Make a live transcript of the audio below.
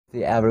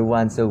Hey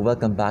everyone, so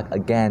welcome back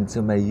again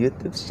to my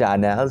YouTube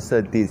channel.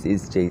 So this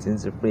is Jayson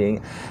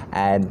Sopring,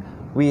 and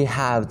we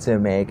have to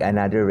make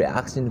another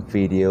reaction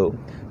video,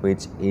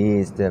 which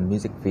is the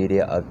music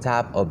video of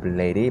Top of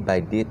Lady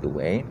by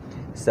Way.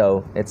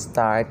 So let's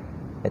start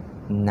it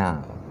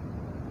now.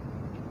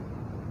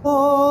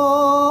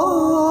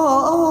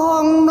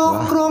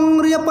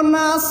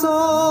 So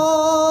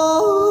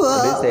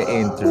this is the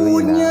intro,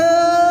 you know.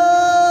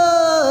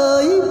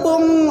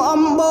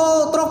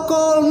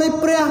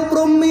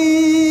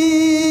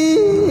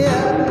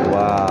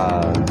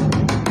 Wow.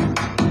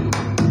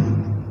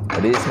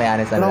 This is my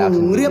honest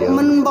reaction video.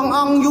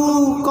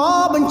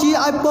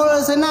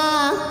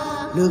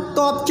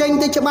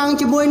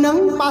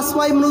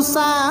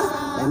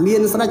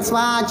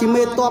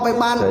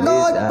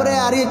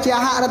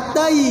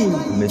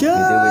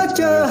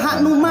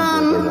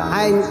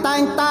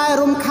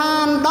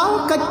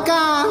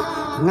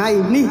 ngày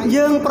ní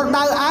dương pro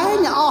đau ái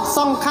nhà o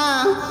song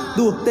kha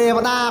đu tê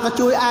và đa có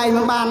chui ai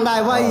mang bàn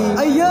đài vây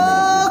ấy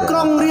nhớ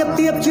con riệp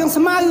tiệp chương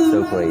smai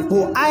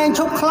của ai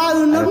chốc khlau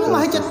nắng mà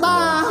hay chật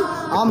ta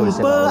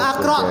pơ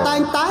akro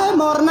tay tái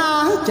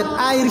morna chật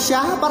ai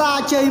xá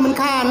para chơi mình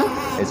khan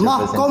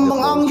mọc công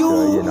bằng ong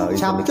du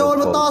chập trôn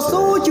một to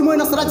su chỉ mới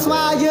nó sạch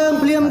xoa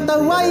dương liềm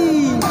tơ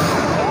vây.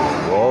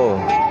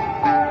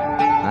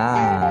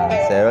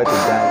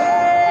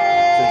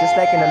 So just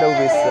like another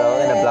whistle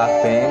in a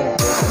Blackpink,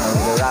 on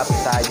the rap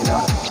side, you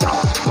know.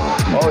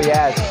 Oh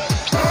yes.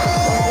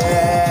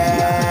 Yeah.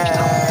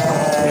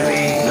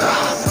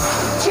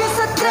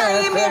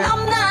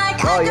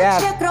 Oh yeah.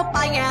 So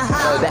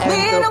the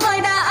intro,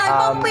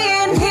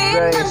 is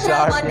very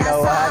sharp, you know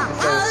what?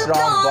 So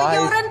strong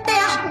voice.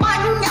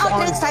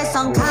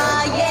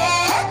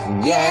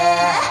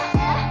 Yeah.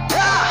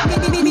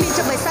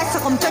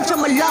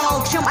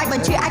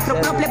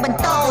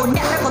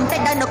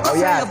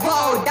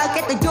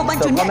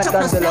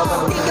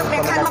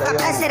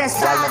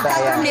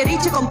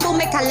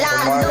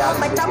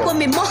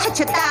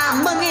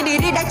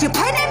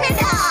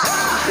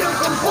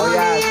 Oh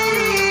yeah.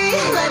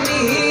 Let me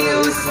hear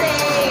you say,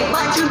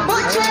 but you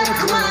put your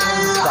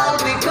smile, I'll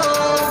be go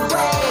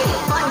away.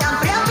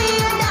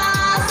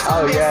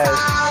 Oh yes.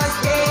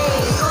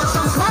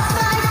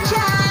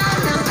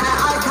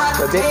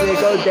 So this will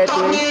go that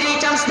way.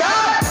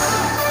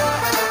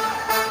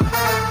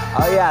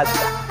 Oh yes.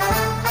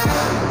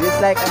 Just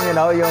like you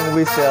know, yung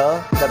whistle,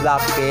 the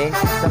Blackpink,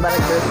 somebody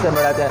just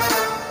similar to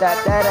that.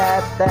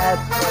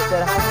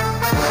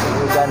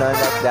 Ganon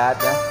like that.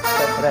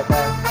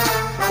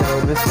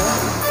 Whistle.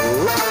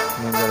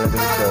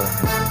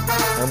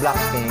 Yung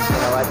Blackpink, you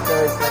know what? So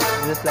it's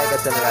just like a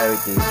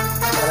similarity.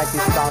 Kind of like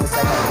this song is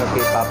like a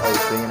K-pop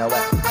also, you know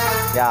what?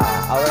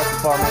 Yeah, our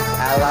performance,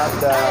 I love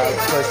the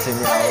person,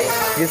 you know.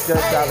 This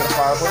girl's have a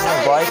powerful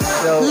voice,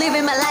 so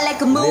living my life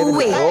like a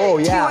movie. Oh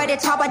yeah. You're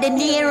the top of the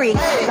nearing.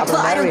 So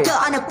I don't go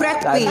on a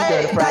breakaway.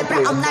 But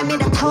I'm not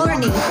in a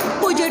tourney.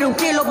 Put you to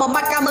kill my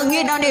mark, I'm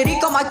in on the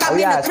Rico, my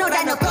coming to throw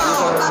down the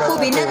call. I will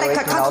be not like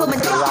a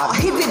compliment.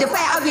 Hit with the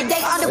fair every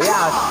day on the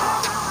floor.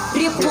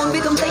 Riêng phun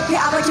với công ty thì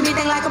áo chỉ biết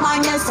đang lại có bao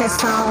nhiêu sẽ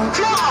xong.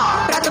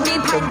 Ra tụi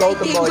mình phải đi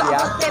tìm cho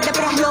họ tìm để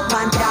bẻ lốp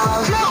bàn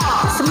trào.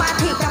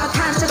 Smarty cầm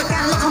than cho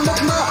các lúc không một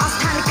mơ ở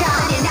than cả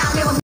để nào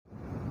về.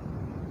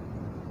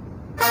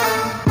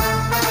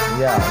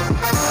 Yeah.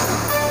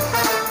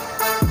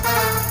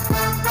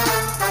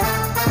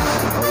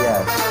 Oh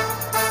yeah.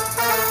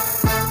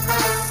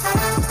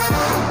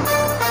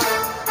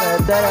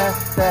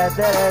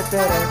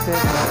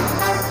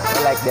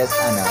 I like this,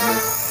 I know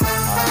this.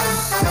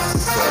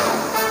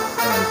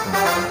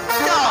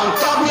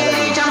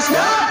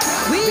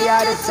 We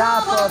are the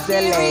top of the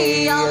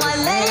lady. Oh, my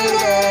lady.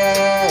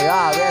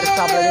 Yeah, we are the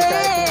top of the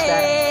lady.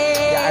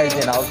 The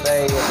original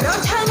thing.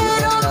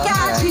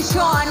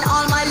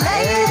 On my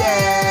lady.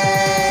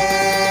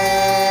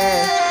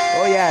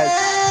 Oh yes.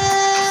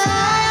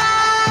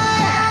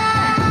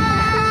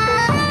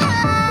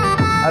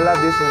 I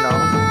love this, you know.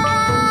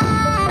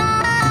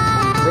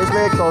 It's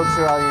very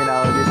cultural, you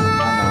know.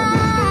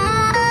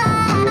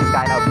 This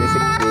kind of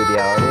music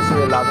video. It's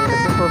really loving.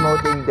 It's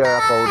promoting their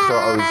culture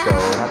also,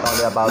 not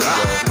only about the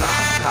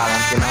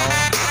talent, you know.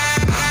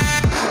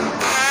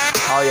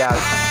 Oh yes.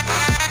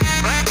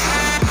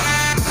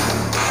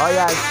 Oh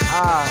yes.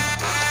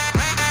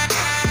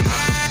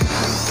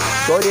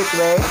 Go this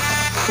way.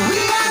 We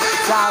are the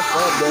top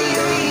of the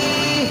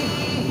lady.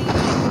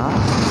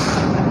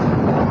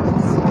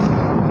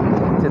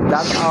 So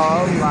that's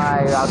all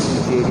my reaction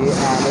video,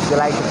 and if you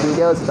like the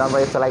videos, don't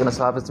forget to like and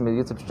subscribe to my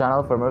YouTube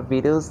channel for more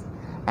videos,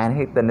 and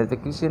hit the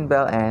notification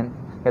bell, and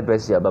God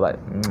bless you. Bye bye.